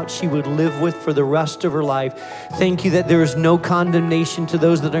she thought she would live with for the rest of her life. Thank you that there is no condemnation to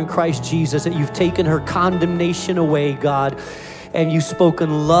those that are in Christ Jesus, that you've taken her condemnation away, God, and you've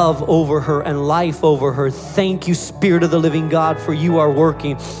spoken love over her and life over her. Thank you, Spirit of the living God, for you are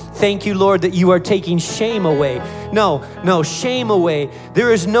working. Thank you, Lord, that you are taking shame away. No, shame away.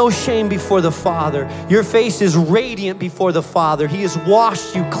 There is no shame before the Father. Your face is radiant before the Father. He has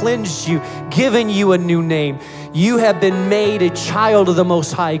washed you, cleansed you, given you a new name. You have been made a child of the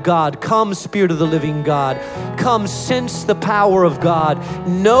Most High God. Come, Spirit of the living God. Come, sense the power of God.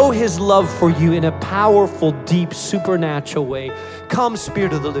 Know His love for you in a powerful, deep, supernatural way. Come,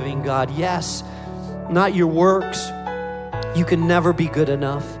 Spirit of the living God. Yes, not your works. You can never be good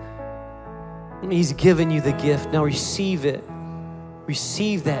enough. He's given you the gift. Now receive it.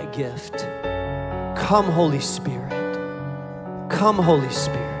 Receive that gift. Come, Holy Spirit. Come, Holy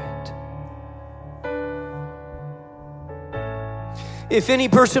Spirit. If any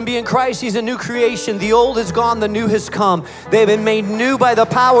person be in Christ, he's a new creation. The old is gone, the new has come. They've been made new by the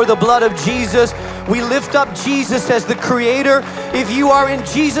power of the blood of Jesus. We lift up Jesus as the creator. If you are in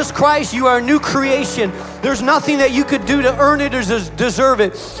Jesus Christ, you are a new creation. There's nothing that you could do to earn it or deserve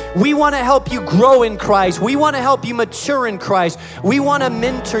it. We want to help you grow in Christ. We want to help you mature in Christ. We want to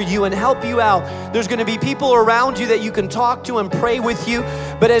mentor you and help you out. There's going to be people around you that you can talk to and pray with you.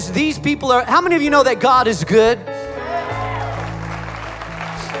 But as these people are, how many of you know that God is good?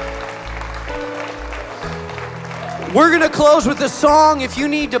 We're going to close with a song. If you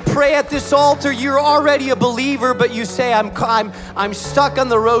need to pray at this altar, you're already a believer, but you say, I'm stuck on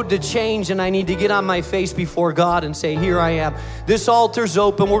the road to change and I need to get on my face before God and say, here I am. This altar's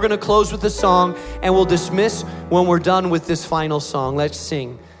open. We're going to close with a song and we'll dismiss when we're done with this final song. Let's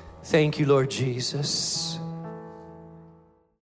sing. Thank you, Lord Jesus.